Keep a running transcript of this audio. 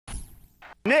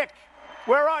Nick,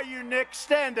 where are you, Nick?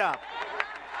 Stand up.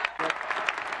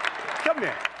 Come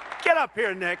here. Get up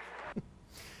here, Nick.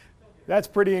 That's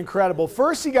pretty incredible.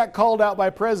 First, he got called out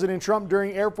by President Trump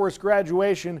during Air Force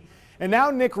graduation, and now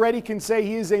Nic Ready can say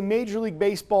he is a Major League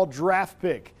Baseball draft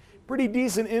pick. Pretty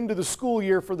decent into the school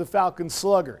year for the Falcons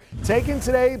slugger. Taken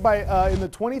today in the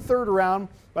 23rd round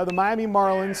by the Miami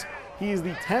Marlins, he is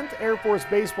the 10th Air Force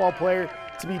baseball player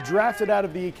to be drafted out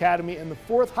of the academy and the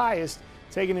 4th highest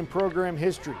taken in program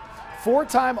history.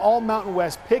 4-time All-Mountain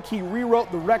West pick, he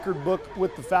rewrote the record book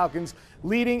with the Falcons,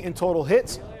 leading in total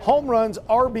hits, home runs,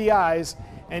 RBIs,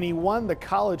 and he won the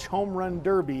College Home Run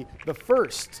Derby, the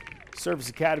first Service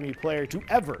Academy player to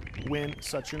ever win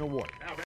such an award.